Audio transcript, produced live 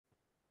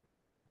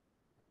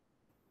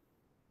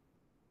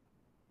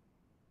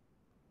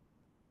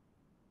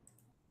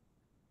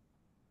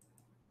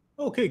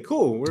Okay,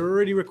 cool. We're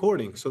already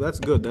recording, so that's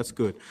good. That's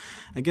good.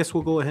 I guess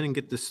we'll go ahead and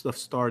get this stuff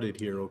started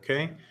here,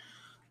 okay?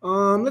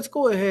 Let's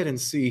go ahead and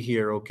see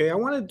here, okay? I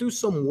want to do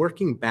some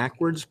working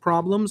backwards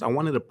problems. I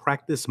wanted to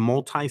practice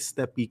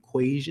multi-step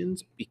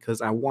equations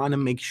because I want to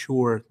make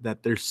sure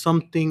that there's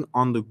something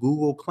on the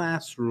Google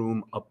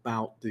Classroom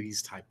about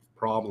these type of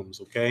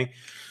problems, okay?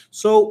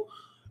 So,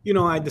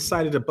 I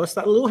decided to bust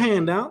out a little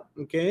handout,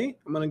 okay?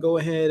 I'm going to go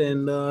ahead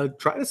and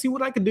try to see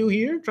what I could do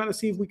here, try to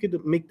see if we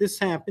could make this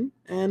happen,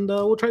 and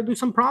we'll try to do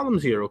some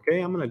problems here, okay?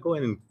 I'm going to go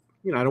ahead and,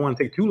 I don't want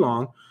to take too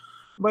long,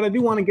 but I do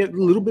want to get a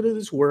little bit of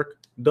this work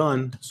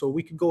done so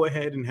we could go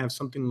ahead and have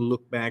something to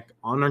look back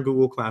on our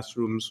Google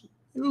Classrooms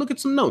and look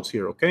at some notes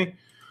here, okay?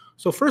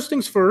 So first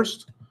things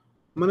first,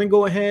 I'm going to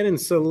go ahead and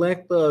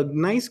select a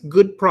nice,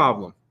 good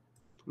problem.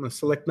 I'm going to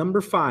select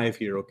number 5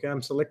 here, okay?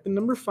 I'm selecting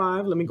number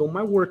 5. Let me go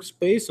my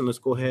workspace and let's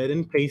go ahead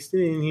and paste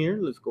it in here.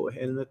 Let's go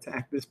ahead and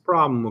attack this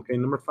problem, okay?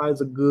 Number 5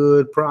 is a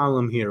good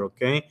problem here,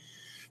 okay?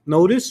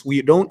 Notice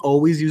we don't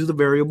always use the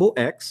variable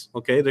x,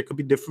 okay? There could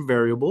be different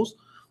variables.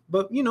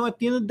 But, at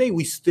the end of the day,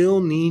 we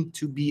still need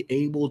to be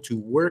able to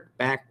work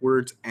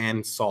backwards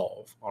and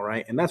solve, all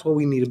right? And that's what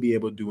we need to be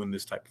able to do in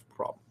this type of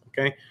problem,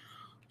 okay?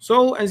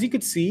 So as you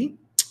can see,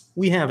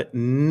 we have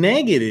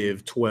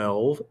negative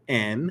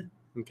 12n.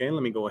 Okay,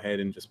 let me go ahead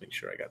and just make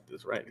sure I got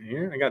this right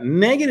here. I got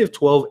negative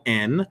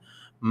 12n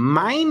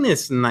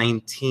minus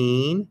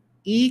 19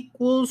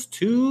 equals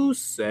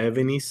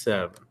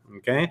 277.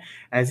 Okay,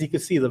 as you can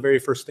see, the very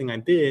first thing I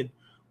did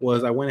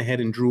was I went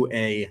ahead and drew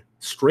a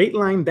straight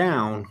line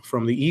down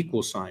from the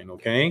equal sign,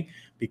 okay?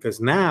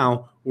 Because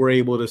now we're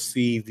able to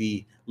see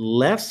the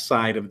left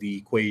side of the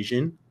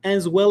equation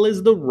as well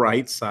as the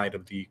right side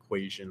of the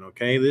equation,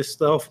 okay? This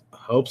stuff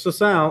helps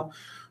us out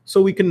so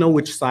we can know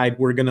which side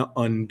we're going to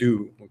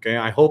undo, okay?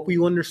 I hope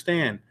you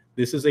understand.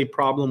 This is a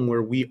problem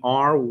where we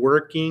are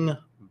working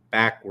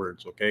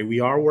backwards, okay? We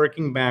are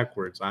working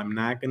backwards. I'm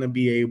not going to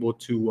be able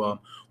to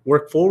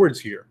work forwards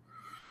here.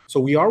 So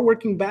we are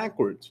working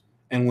backwards.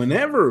 And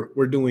whenever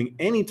we're doing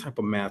any type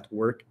of math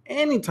work,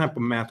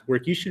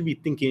 you should be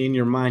thinking in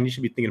your mind, you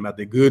should be thinking about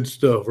the good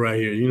stuff right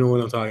here. You know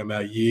what I'm talking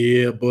about?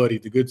 Yeah, buddy,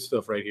 the good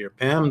stuff right here.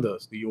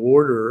 PEMDAS, the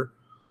order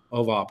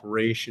of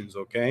operations,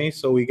 okay?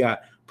 So we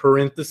got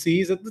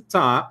parentheses at the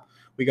top.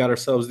 We got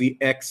ourselves the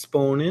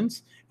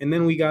exponents. And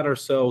then we got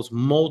ourselves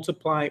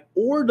multiply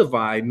or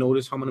divide.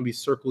 Notice how I'm going to be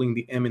circling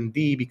the M and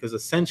D because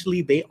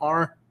essentially they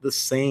are the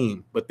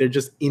same, but they're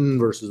just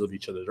inverses of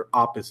each other. They're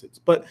opposites,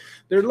 but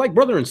they're like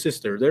brother and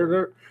sister.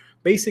 They're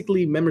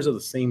basically members of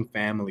the same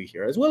family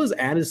here. As well as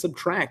add and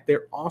subtract,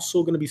 they're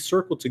also going to be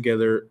circled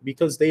together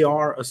because they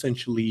are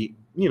essentially,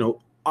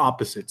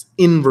 opposites,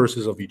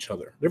 inverses of each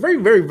other. They're very,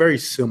 very, very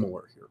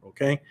similar here,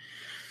 okay?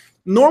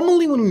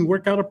 Normally, when we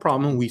work out a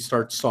problem, we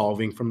start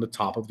solving from the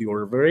top of the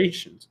order of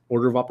operations.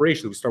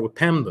 We start with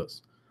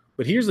PEMDAS.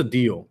 But here's the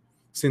deal.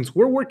 Since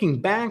we're working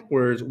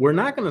backwards, we're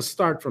not going to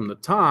start from the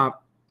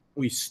top.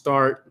 We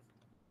start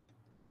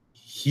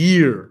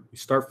here. We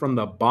start from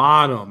the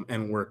bottom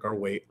and work our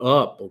way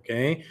up,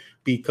 okay?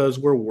 Because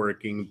we're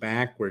working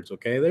backwards,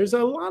 okay? There's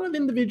a lot of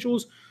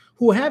individuals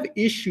who have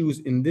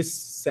issues in this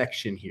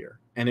section here.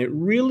 And it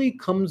really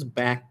comes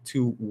back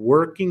to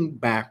working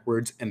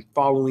backwards and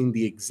following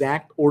the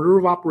exact order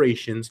of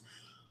operations,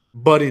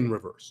 but in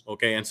reverse,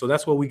 okay? And so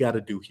that's what we got to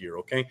do here,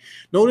 okay?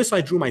 Notice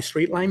I drew my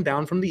straight line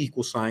down from the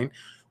equal sign.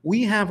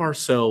 We have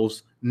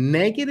ourselves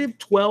negative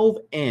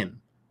 12n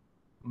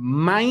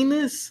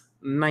minus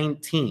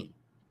 19.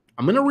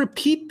 I'm going to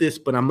repeat this,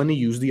 but I'm going to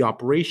use the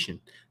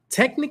operation.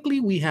 Technically,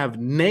 we have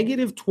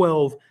negative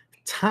 12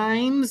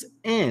 times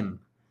n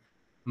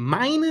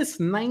minus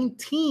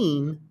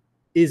 19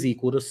 is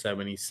equal to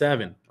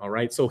 77. All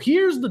right. So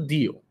here's the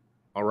deal.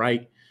 All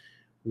right.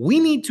 We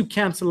need to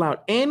cancel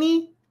out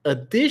any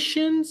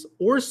additions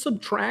or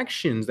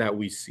subtractions that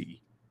we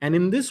see. And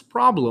in this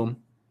problem,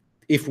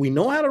 if we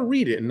know how to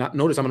read it, and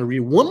notice I'm going to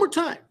read it one more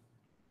time.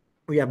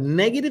 We have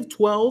negative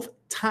 12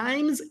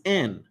 times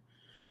n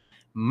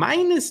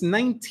minus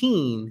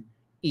 19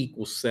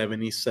 equals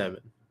 77.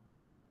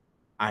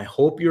 I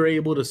hope you're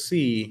able to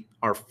see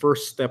our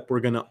first step we're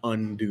going to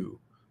undo.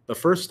 The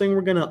first thing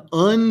we're going to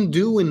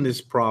undo in this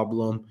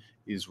problem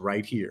is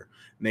right here,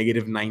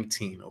 negative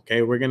 19,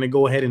 okay? We're going to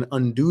go ahead and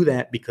undo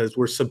that because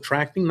we're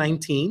subtracting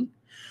 19,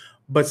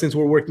 but since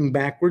we're working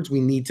backwards,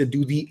 we need to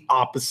do the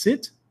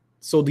opposite.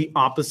 So the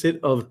opposite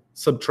of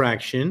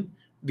subtraction,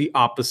 the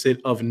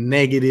opposite of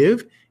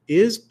negative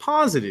is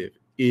positive,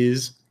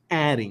 is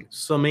adding,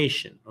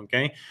 summation,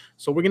 okay?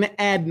 So we're going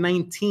to add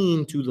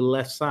 19 to the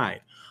left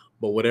side.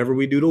 But whatever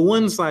we do to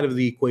one side of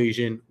the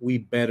equation, we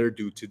better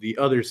do to the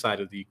other side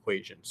of the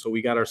equation. So we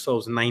got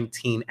ourselves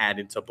 19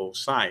 added to both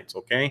sides,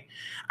 okay?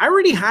 I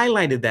already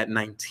highlighted that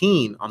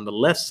 19 on the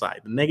left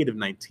side, the negative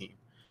 19.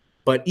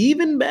 But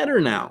even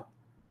better now,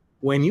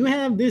 when you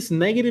have this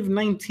negative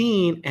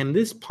 19 and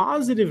this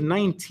positive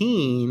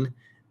 19,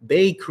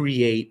 they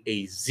create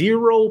a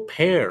zero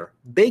pair.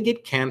 They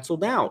get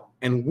canceled out,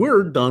 and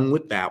we're done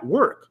with that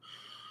work.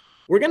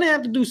 We're going to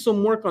have to do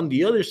some work on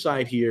the other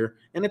side here.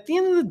 And at the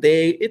end of the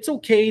day, it's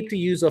okay to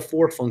use a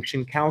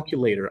four-function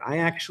calculator. I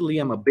actually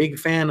am a big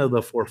fan of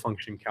the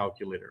four-function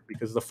calculator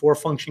because the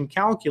four-function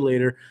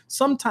calculator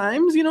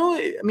sometimes,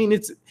 I mean,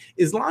 it's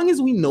as long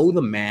as we know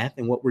the math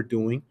and what we're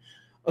doing,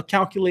 a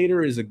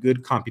calculator is a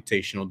good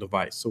computational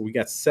device. So we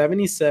got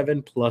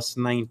 77 plus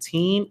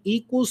 19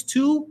 equals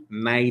to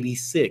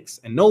 96.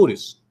 And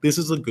notice, this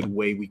is a good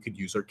way we could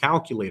use our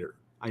calculator.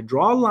 I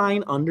draw a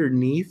line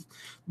underneath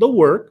the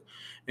work,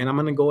 and I'm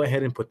going to go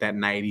ahead and put that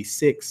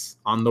 96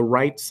 on the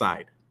right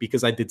side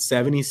because I did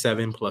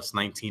 77 plus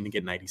 19 to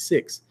get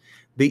 96.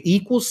 The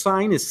equal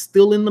sign is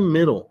still in the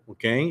middle,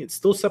 okay? It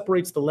still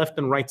separates the left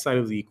and right side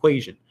of the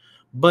equation.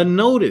 But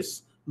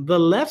notice, the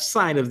left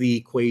side of the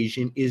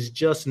equation is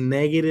just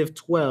negative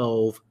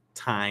 12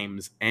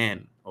 times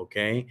n,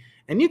 okay?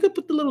 And you could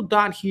put the little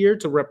dot here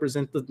to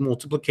represent the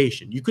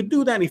multiplication. You could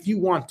do that if you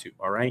want to,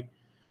 all right?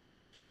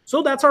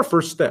 So that's our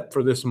first step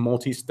for this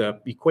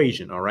multi-step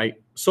equation, all right?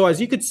 So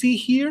as you could see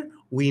here,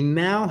 we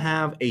now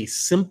have a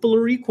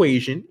simpler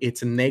equation.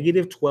 It's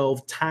negative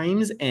 12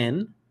 times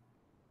n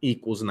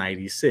equals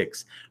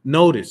 96.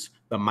 Notice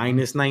the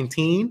minus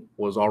 19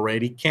 was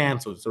already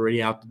canceled. It's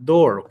already out the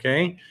door,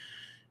 okay?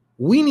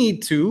 We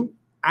need to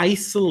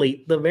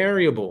isolate the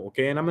variable,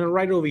 okay? And I'm going to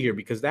write over here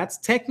because that's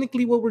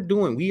technically what we're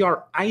doing. We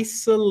are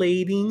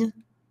isolating.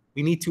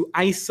 We need to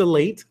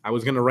isolate. I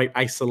was going to write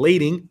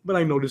isolating, but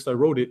I noticed I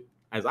wrote it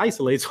as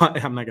isolate, so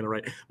I'm not going to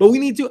write. But we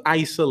need to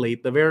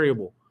isolate the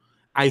variable.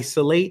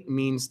 Isolate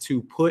means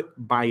to put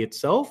by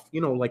itself,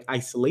 like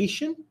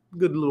isolation.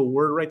 Good little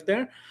word right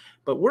there.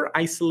 But we're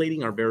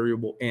isolating our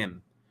variable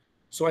n.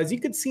 So as you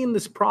can see in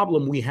this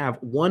problem, we have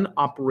one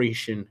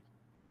operation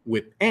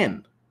with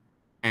n.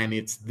 And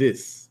it's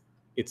this.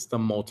 It's the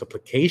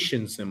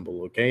multiplication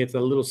symbol, okay? It's a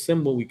little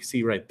symbol we can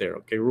see right there,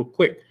 okay, real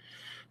quick.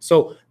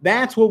 So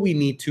that's what we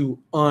need to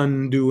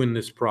undo in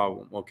this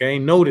problem, okay?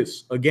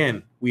 Notice,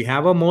 again, we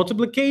have a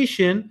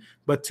multiplication,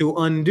 but to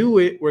undo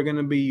it, we're going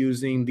to be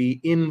using the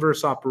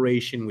inverse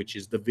operation, which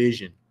is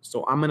division.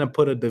 So I'm going to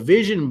put a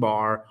division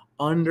bar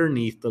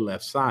underneath the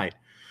left side.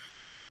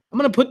 I'm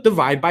going to put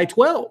divide by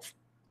 12.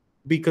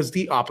 Because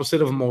the opposite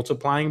of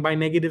multiplying by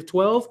negative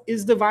 12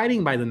 is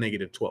dividing by the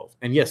negative 12.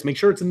 And yes, make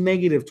sure it's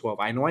negative 12.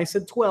 I know I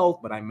said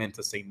 12, but I meant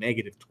to say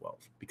negative 12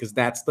 because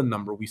that's the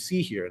number we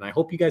see here. And I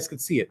hope you guys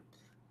could see it.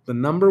 The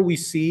number we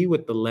see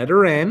with the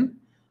letter n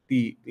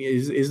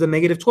is the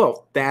negative 12.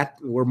 That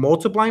we're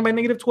multiplying by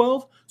negative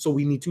 12, so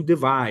we need to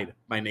divide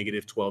by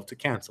negative 12 to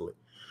cancel it.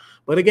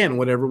 But again,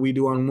 whatever we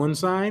do on one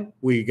side,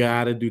 we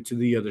got to do to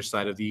the other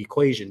side of the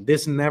equation.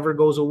 This never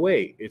goes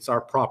away. It's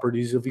our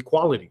properties of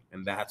equality,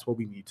 and that's what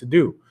we need to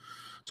do.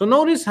 So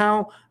notice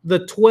how the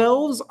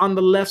 12s on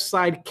the left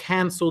side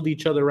canceled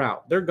each other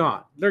out. They're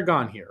gone. They're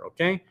gone here,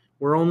 okay?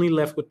 We're only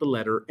left with the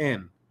letter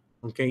n,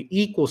 okay?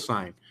 Equal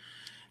sign.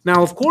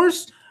 Now, of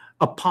course,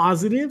 a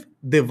positive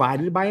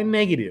divided by a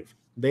negative.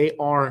 They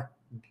are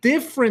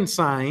different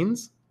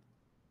signs,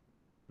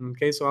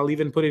 okay? So I'll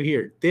even put it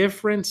here.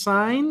 Different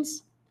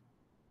signs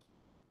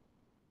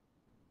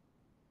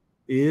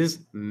is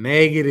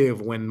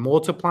negative when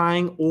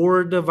multiplying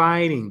or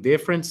dividing.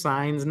 Different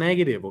signs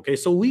negative, okay?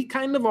 So we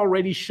kind of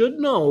already should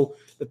know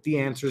that the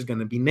answer is going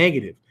to be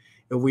negative.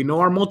 If we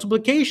know our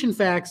multiplication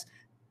facts,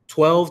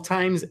 12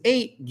 times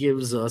 8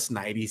 gives us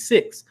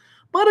 96.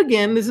 But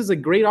again, this is a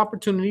great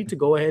opportunity to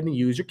go ahead and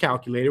use your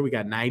calculator. We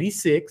got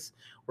 96.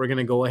 We're going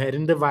to go ahead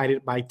and divide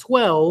it by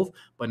 12,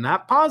 but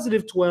not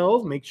positive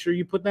 12. Make sure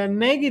you put that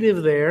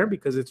negative there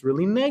because it's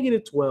really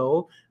negative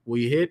 12.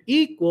 We hit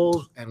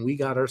equals, and we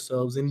got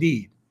ourselves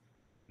indeed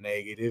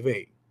negative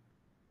 8.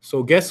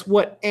 So guess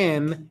what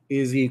n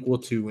is equal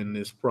to in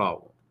this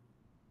problem?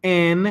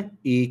 N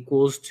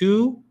equals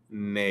to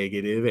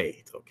negative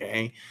 8,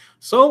 okay?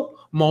 So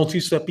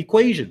multi-step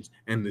equations,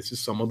 and this is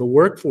some of the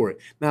work for it.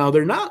 Now,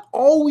 they're not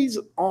always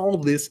all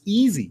this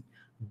easy,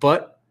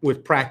 but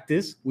with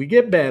practice, we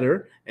get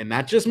better, and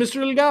not just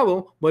Mr.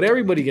 Delgado, but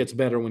everybody gets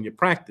better when you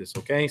practice,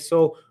 okay?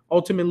 So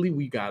ultimately,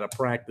 we got to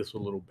practice a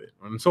little bit.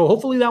 And so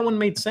hopefully that one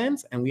made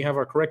sense, and we have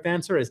our correct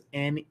answer as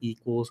n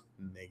equals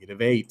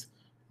negative 8,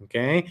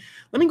 okay?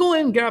 Let me go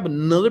ahead and grab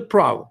another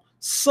problem.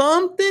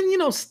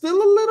 Something,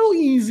 still a little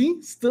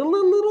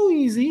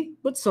easy,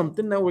 but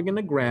something that we're going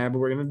to grab and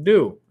we're going to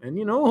do. And,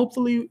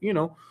 hopefully,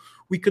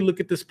 we could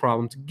look at this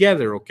problem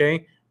together,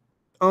 okay?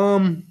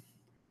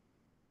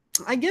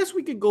 I guess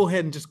we could go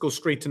ahead and just go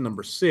straight to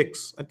number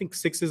 6. I think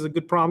 6 is a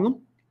good problem.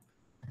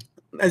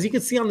 As you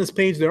can see on this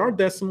page, there are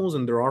decimals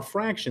and there are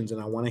fractions,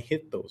 and I want to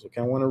hit those,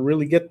 okay? I want to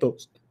really get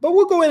those. But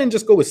we'll go ahead and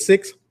just go with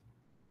 6.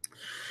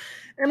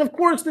 And of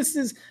course, this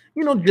is,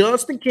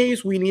 just in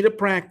case we need to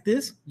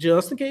practice,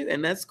 just in case,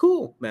 and that's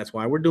cool. That's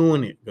why we're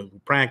doing it, because we're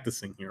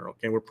practicing here,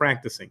 okay? We're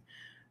practicing.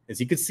 As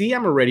you can see,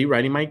 I'm already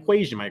writing my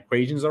equation. My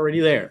equation's already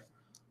there.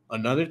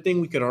 Another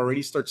thing we could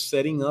already start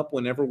setting up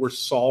whenever we're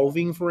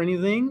solving for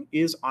anything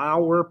is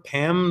our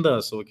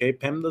PEMDAS, okay?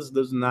 PEMDAS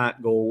does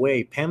not go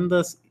away.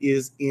 PEMDAS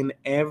is in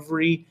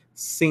every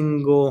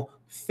single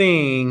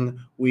thing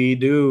we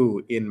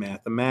do in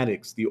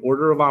mathematics. The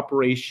order of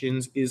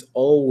operations is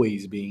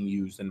always being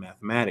used in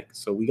mathematics.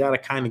 So we got to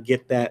kind of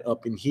get that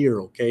up in here,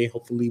 okay?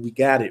 Hopefully we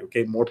got it,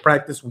 okay? More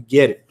practice, we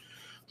get it,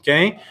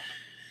 okay?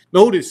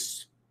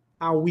 Notice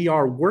how we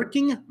are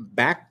working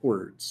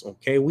backwards,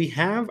 okay? We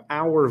have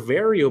our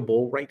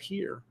variable right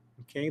here,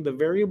 okay? The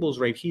variable's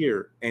right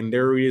here, and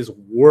there is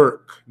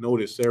work.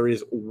 Notice there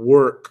is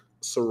work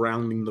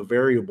surrounding the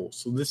variable.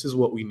 So this is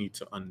what we need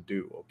to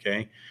undo,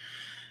 okay?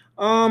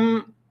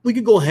 We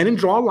could go ahead and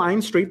draw a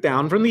line straight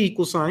down from the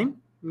equal sign.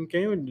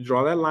 Okay,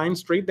 draw that line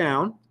straight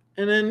down.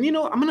 And then,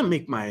 I'm going to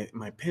make my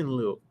pen a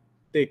little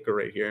thicker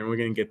right here, and we're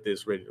going to get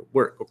this ready to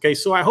work. Okay,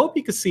 so I hope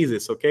you can see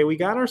this. Okay, we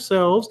got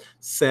ourselves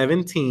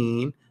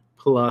 17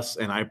 plus,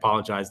 and I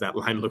apologize, that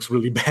line looks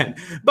really bad,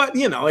 but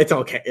it's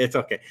okay. It's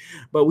okay.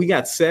 But we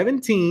got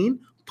 17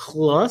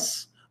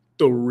 plus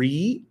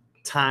 3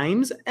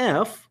 times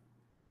f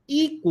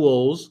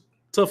equals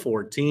to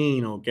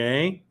 14.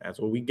 Okay, that's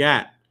what we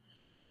got.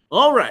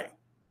 All right.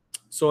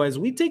 So as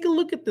we take a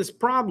look at this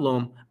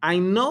problem, I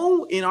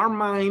know in our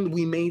mind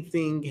we may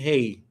think,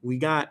 hey, we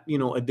got,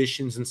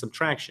 additions and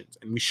subtractions,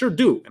 and we sure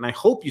do. And I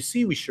hope you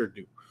see we sure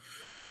do.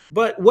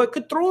 But what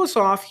could throw us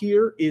off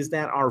here is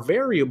that our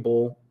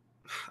variable,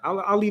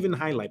 I'll even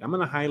highlight. I'm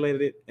going to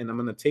highlight it, and I'm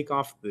going to take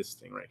off this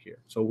thing right here.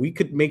 So we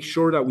could make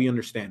sure that we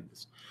understand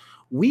this.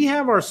 We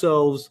have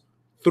ourselves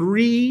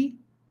 3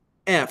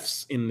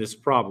 F's in this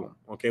problem.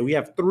 Okay, we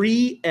have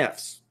 3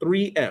 F's,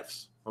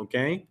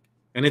 okay?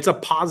 And it's a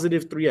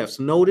positive 3F.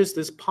 So notice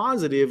this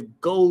positive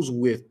goes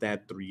with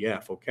that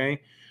 3F,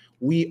 okay?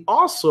 We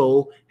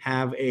also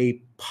have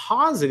a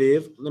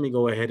positive, let me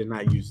go ahead and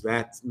not use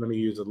that. Let me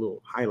use a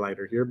little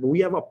highlighter here. But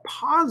we have a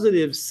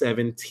positive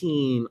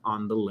 17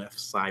 on the left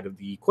side of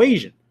the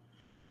equation,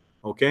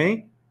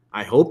 okay?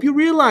 I hope you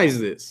realize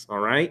this, all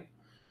right?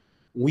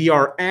 We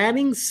are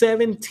adding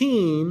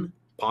 17,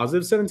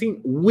 positive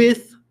 17,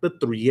 with the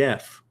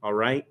 3F, all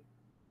right?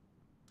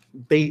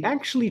 They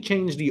actually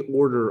changed the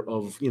order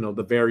of,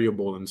 the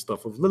variable and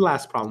stuff of the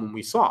last problem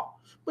we saw.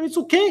 But it's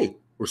okay.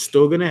 We're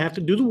still going to have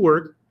to do the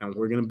work, and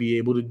we're going to be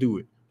able to do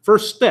it.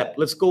 First step,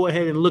 let's go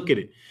ahead and look at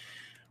it.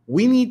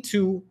 We need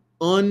to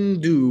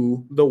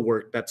undo the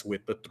work that's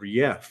with the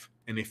 3F.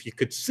 And if you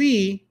could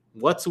see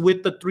what's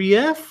with the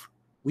 3F,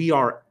 we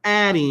are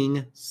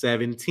adding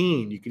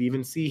 17. You could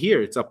even see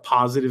here, it's a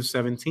positive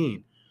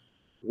 17.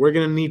 We're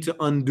going to need to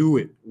undo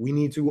it. We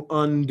need to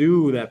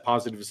undo that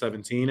positive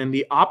 17. And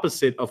the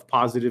opposite of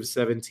positive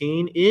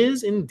 17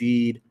 is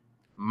indeed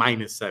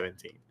minus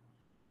 17.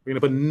 We're going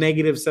to put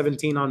negative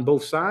 17 on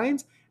both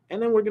sides,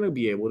 and then we're going to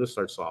be able to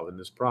start solving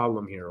this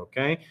problem here,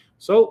 okay?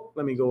 So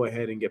let me go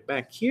ahead and get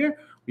back here.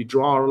 We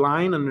draw our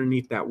line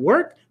underneath that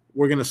work.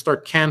 We're going to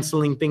start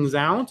canceling things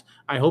out.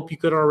 I hope you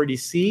could already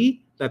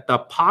see that the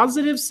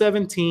positive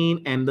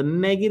 17 and the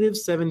negative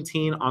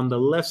 17 on the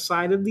left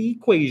side of the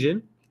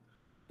equation,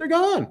 they're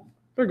gone.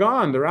 They're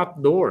gone. They're out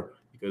the door,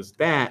 because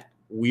that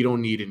we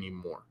don't need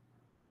anymore.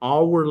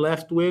 All we're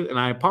left with, and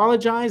I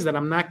apologize that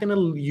I'm not going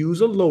to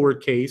use a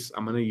lowercase.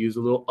 I'm going to use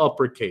a little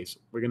uppercase.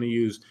 We're going to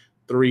use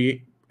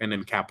 3 and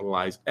then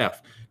capitalize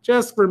F.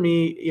 Just for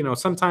me,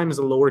 sometimes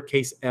a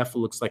lowercase f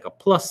looks like a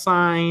plus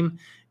sign.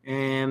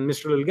 And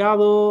Mr.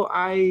 Delgado,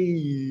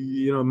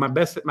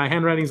 my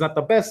handwriting is not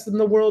the best in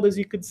the world, as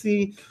you could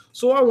see.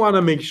 So I want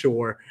to make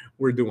sure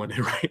we're doing it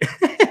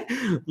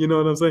right. You know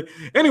what I'm saying?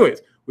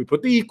 Anyways, we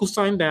put the equal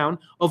sign down.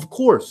 Of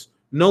course,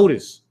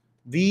 notice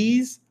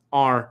these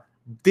are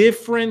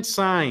different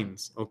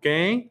signs,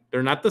 okay?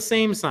 They're not the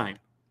same sign.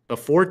 The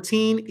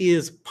 14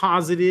 is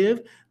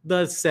positive.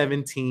 The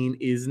 17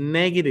 is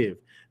negative.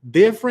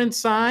 Different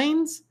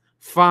signs,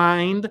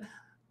 find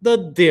the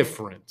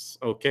difference,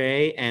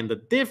 okay? And the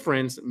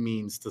difference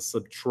means to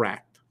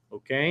subtract,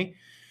 okay?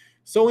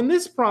 So in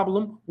this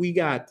problem, we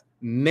got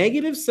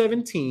negative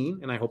 17,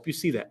 and I hope you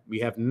see that. We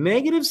have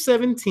negative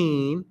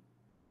 17,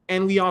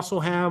 and we also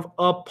have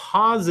a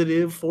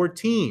positive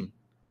 14.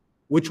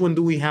 Which one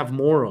do we have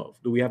more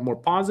of? Do we have more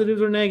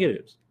positives or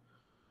negatives?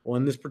 Well,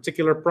 in this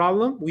particular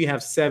problem, we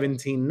have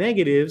 17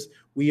 negatives.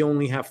 We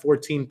only have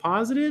 14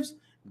 positives.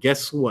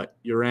 Guess what?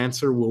 Your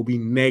answer will be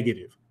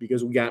negative,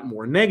 because we got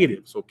more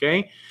negatives,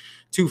 okay?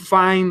 To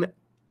find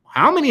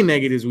how many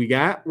negatives we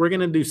got, we're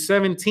going to do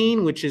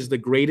 17, which is the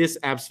greatest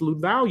absolute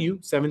value.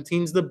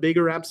 17 is the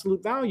bigger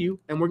absolute value,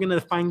 and we're going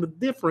to find the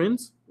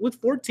difference with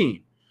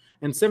 14.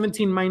 And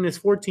 17 minus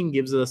 14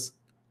 gives us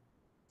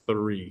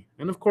 3.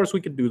 And of course,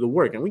 we could do the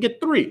work, and we get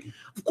 3.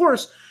 Of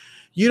course,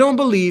 you don't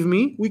believe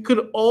me? We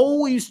could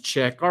always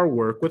check our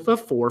work with a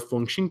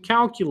 4-function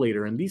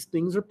calculator, and these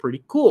things are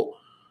pretty cool.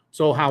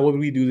 So how would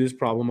we do this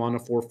problem on a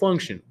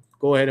 4-function?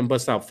 Go ahead and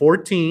bust out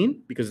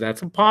 14, because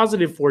that's a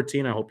positive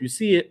 14. I hope you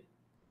see it.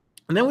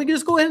 And then we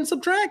just go ahead and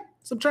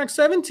subtract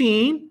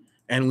 17,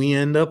 and we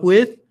end up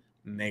with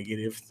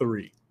negative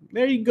 3.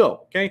 There you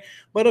go, okay?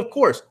 But of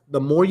course,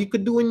 the more you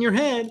could do in your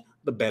head,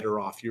 the better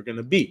off you're going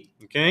to be,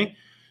 okay?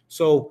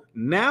 So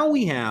now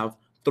we have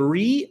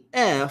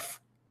 3f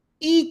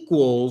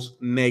equals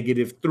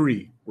negative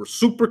 3. We're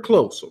super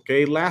close,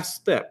 okay? Last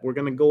step, we're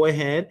going to go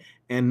ahead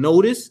And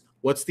notice,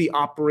 what's the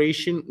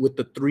operation with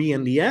the 3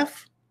 and the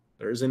F?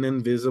 There's an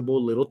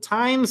invisible little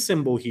times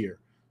symbol here.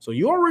 So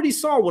you already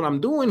saw what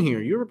I'm doing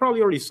here. You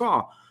probably already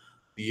saw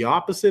the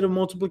opposite of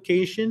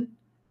multiplication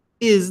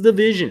is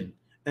division.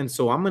 And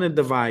so I'm going to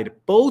divide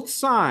both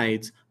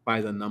sides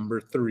by the number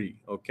 3,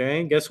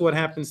 okay? Guess what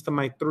happens to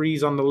my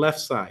 3's on the left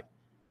side?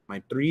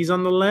 My 3's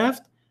on the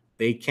left,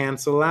 they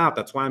cancel out.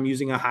 That's why I'm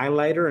using a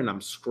highlighter and I'm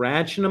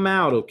scratching them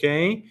out,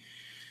 okay?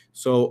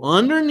 So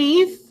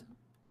underneath,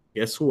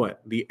 guess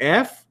what? The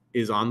F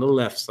is on the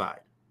left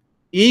side.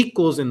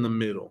 Equals in the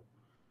middle.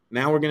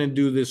 Now we're going to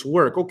do this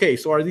work. Okay,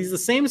 so are these the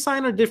same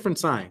sign or different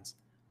signs?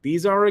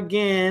 These are,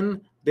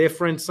 again,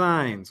 different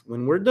signs.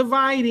 When we're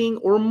dividing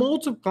or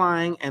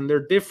multiplying and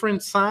they're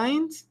different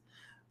signs,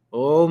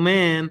 oh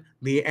man,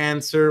 the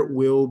answer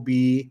will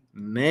be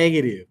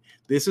negative.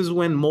 This is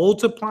when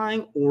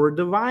multiplying or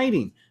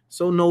dividing.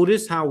 So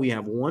notice how we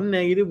have one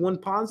negative, one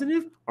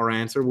positive. Our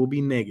answer will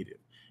be negative.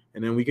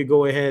 And then we could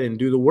go ahead and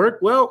do the work.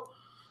 Well,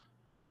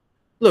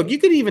 look, you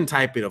could even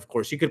type it, of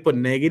course. You could put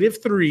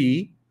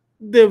 -3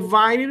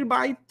 divided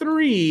by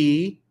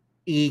 3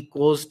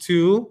 equals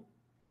 2.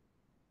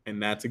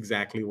 And that's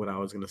exactly what I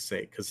was going to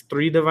say. Because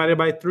 3 divided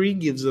by 3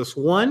 gives us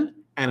 1.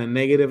 And a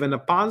negative and a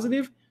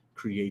positive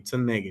creates a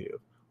negative.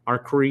 Our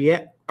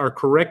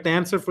correct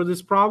answer for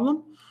this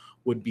problem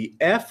would be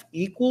F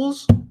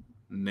equals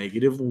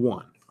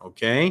 -1.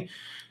 Okay?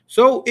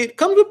 So it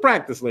comes with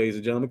practice, ladies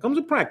and gentlemen. It comes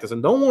with practice.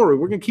 And don't worry,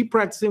 we're going to keep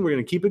practicing. We're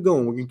going to keep it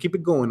going. We're going to keep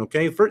it going,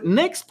 okay? For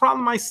next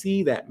problem I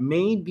see that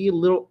may be a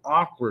little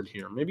awkward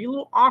here, maybe a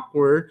little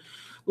awkward,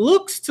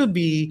 looks to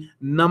be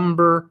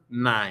number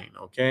 9,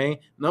 okay?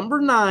 Number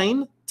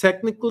 9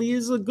 technically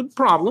is a good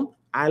problem.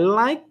 I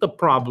like the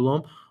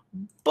problem,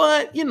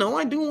 but,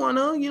 I do want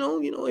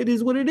to, it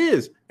is what it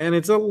is. And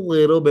it's a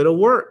little bit of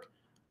work.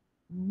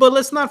 But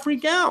let's not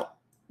freak out.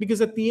 Because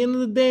at the end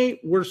of the day,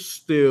 we're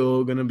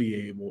still going to be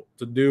able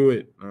to do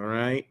it, all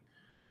right?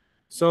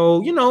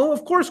 So,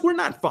 of course, we're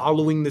not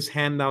following this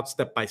handout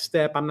step by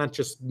step. I'm not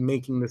just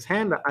making this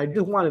handout. I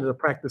just wanted to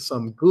practice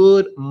some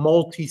good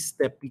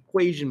multi-step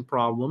equation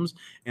problems,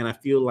 and I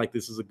feel like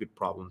this is a good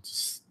problem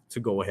to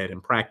go ahead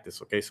and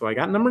practice, okay? So I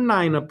got number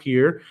 9 up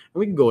here, and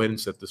we can go ahead and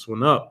set this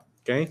one up,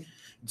 okay?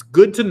 It's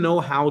good to know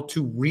how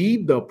to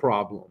read the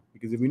problem,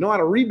 because if you know how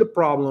to read the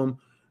problem,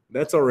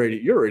 you're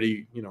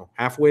already,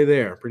 halfway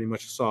there, pretty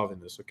much solving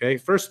this, okay?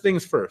 First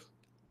things first,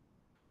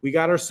 we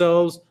got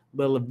ourselves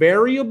the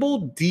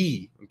variable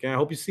D, okay? I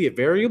hope you see it.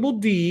 Variable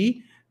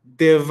D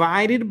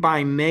divided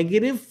by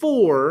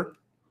 -4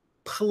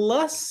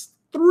 plus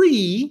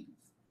 3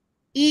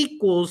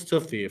 equals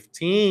to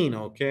 15,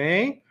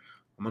 okay?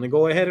 I'm going to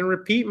go ahead and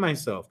repeat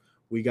myself.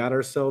 We got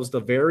ourselves the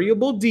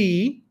variable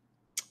D,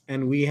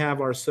 and we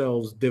have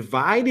ourselves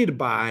divided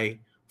by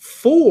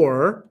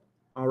 4,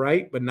 all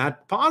right, but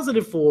not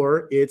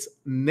 +4, it's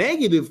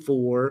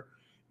 -4.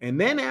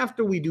 And then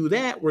after we do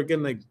that, we're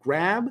going to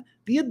grab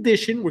the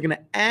addition. We're going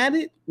to add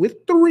it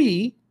with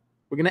 3.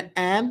 We're going to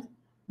add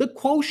the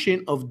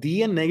quotient of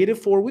D and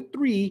 -4 with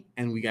 3,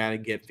 and we got to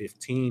get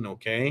 15,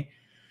 okay?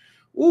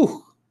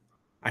 Ooh,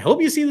 I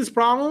hope you see this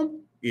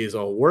problem is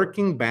a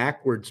working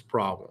backwards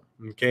problem,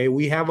 okay?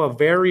 We have a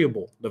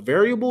variable. The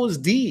variable is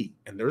D,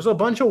 and there's a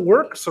bunch of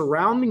work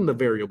surrounding the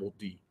variable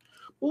D.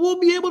 But we'll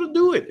be able to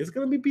do it. It's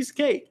going to be a piece of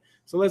cake.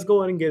 So let's go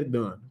ahead and get it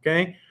done,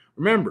 okay?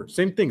 Remember,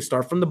 same thing.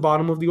 Start from the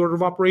bottom of the order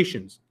of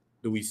operations.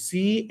 Do we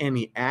see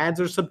any adds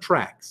or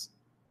subtracts?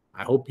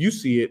 I hope you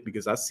see it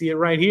because I see it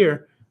right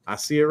here. I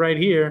see it right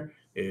here.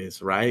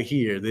 It's right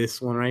here.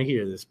 This one right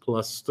here, this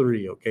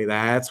 +3, okay?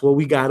 That's what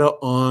we got to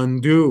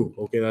undo,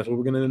 okay? That's what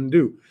we're going to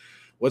undo.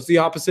 What's the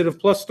opposite of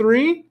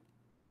 +3?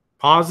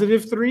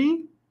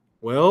 +3?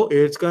 Well,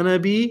 it's going to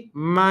be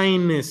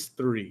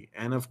 -3.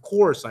 And of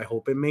course, I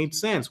hope it made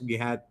sense. We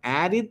had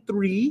added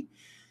 3.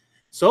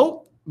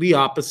 So the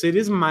opposite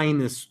is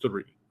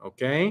 -3,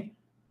 okay?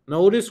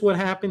 Notice what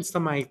happens to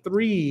my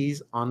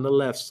 3's on the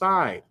left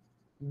side.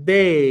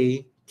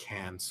 They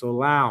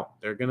cancel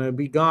out. They're going to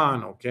be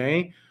gone,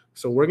 okay?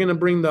 So we're going to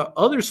bring the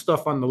other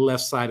stuff on the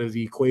left side of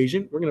the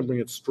equation. We're going to bring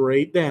it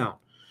straight down.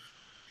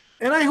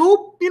 And I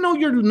hope,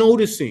 you're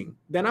noticing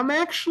that I'm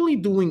actually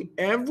doing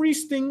every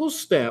single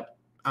step.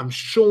 I'm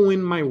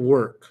showing my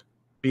work.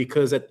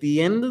 Because at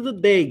the end of the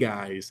day,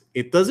 guys,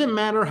 it doesn't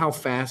matter how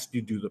fast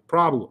you do the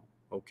problem.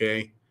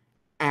 Okay,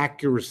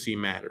 accuracy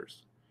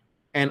matters.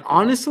 And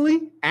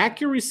honestly,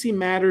 accuracy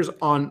matters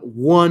on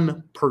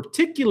one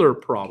particular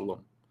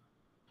problem.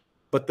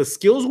 But the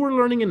skills we're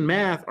learning in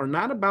math are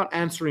not about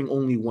answering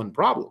only one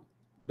problem.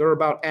 They're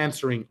about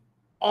answering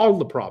all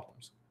the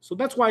problems. So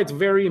that's why it's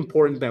very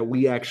important that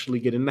we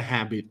actually get in the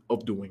habit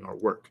of doing our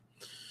work.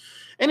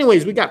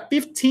 Anyways, we got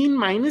 15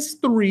 minus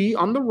 3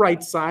 on the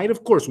right side.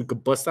 Of course, we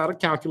could bust out a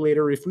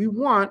calculator if we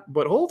want,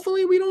 but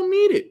hopefully we don't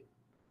need it.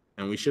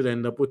 And we should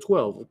end up with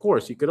 12. Of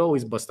course, you could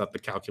always bust out the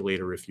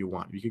calculator if you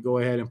want. You could go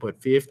ahead and put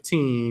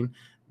 15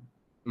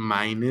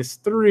 minus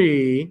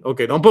 3.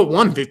 Okay, don't put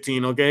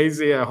 115, okay?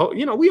 So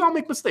yeah, we all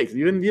make mistakes.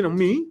 Even,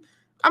 me,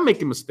 I'm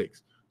making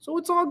mistakes. So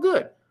it's all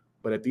good.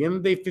 But at the end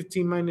of the day,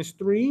 15 minus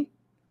 3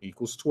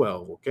 equals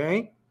 12,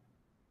 okay?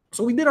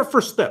 So we did our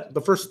first step.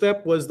 The first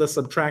step was the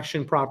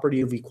subtraction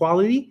property of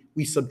equality.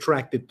 We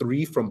subtracted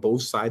 3 from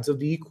both sides of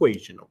the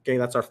equation, okay?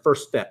 That's our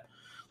first step.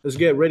 Let's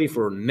get ready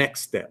for our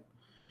next step.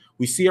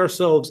 We see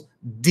ourselves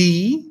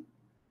D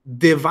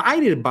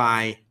divided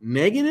by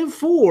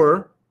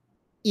 -4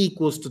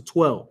 equals to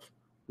 12.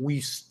 We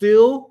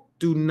still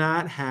do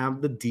not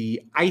have the D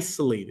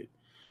isolated.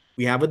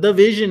 We have a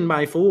division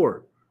by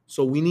 4.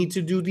 So we need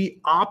to do the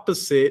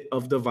opposite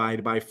of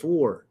divide by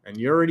 4. And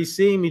you're already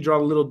seeing me draw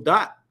a little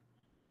dot,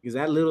 because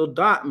that little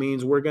dot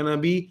means we're going to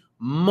be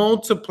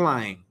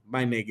multiplying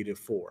by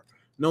 -4.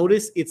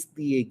 Notice it's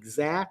the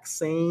exact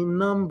same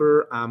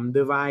number I'm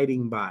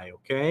dividing by,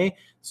 okay?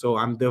 So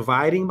I'm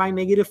dividing by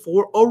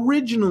 -4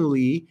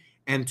 originally,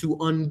 and to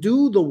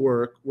undo the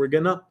work, we're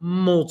going to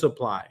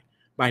multiply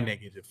by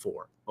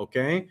 -4,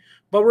 okay?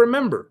 But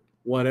remember,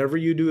 whatever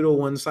you do to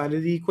one side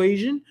of the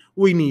equation,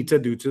 we need to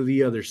do to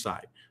the other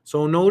side.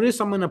 So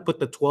notice I'm going to put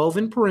the 12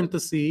 in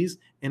parentheses,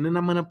 and then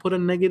I'm going to put a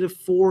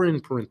 -4 in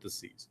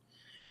parentheses.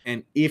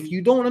 And if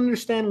you don't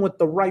understand what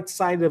the right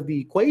side of the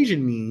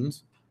equation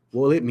means,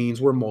 well, it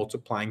means we're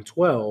multiplying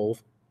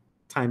 12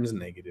 times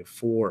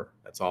 -4.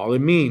 That's all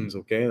it means,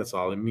 okay? That's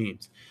all it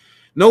means.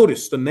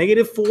 Notice the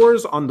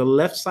 -4s on the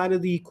left side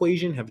of the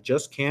equation have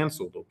just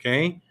canceled,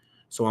 okay?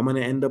 So I'm going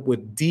to end up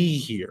with D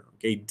here,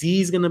 okay? D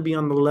is going to be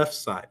on the left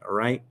side, all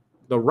right?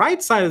 The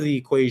right side of the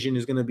equation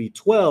is going to be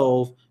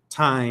 12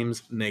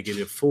 times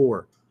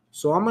 -4.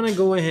 So I'm going to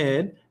go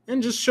ahead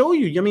and just show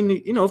you. I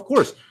mean, you know, of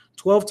course,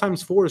 12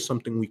 times 4 is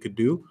something we could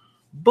do,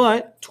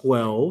 but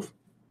 12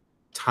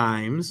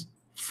 times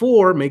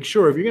 4, make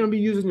sure if you're going to be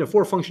using a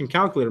 4-function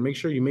calculator, make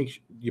sure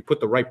you put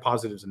the right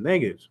positives and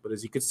negatives. But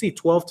as you can see,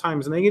 12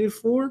 times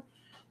 -4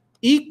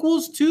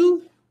 equals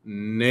to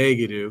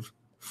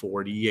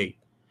 -48.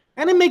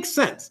 And it makes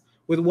sense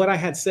with what I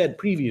had said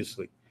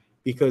previously,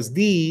 because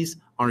these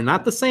are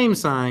not the same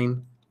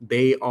sign,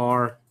 they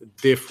are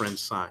different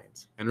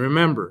signs. And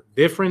remember,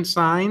 different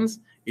signs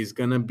is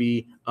going to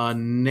be a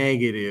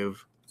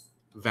negative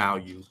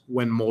value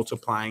when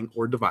multiplying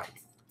or dividing.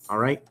 All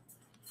right.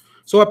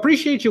 So I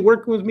appreciate you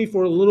working with me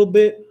for a little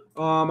bit.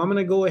 I'm going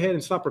to go ahead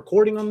and stop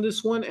recording on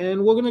this one,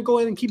 and we're going to go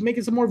ahead and keep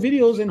making some more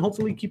videos and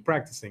hopefully keep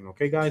practicing.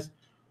 Okay, guys?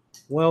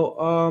 Well,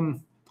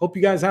 hope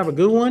you guys have a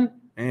good one,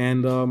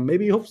 and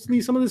maybe hopefully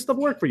some of this stuff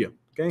worked for you.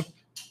 Okay.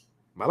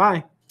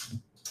 Bye-bye.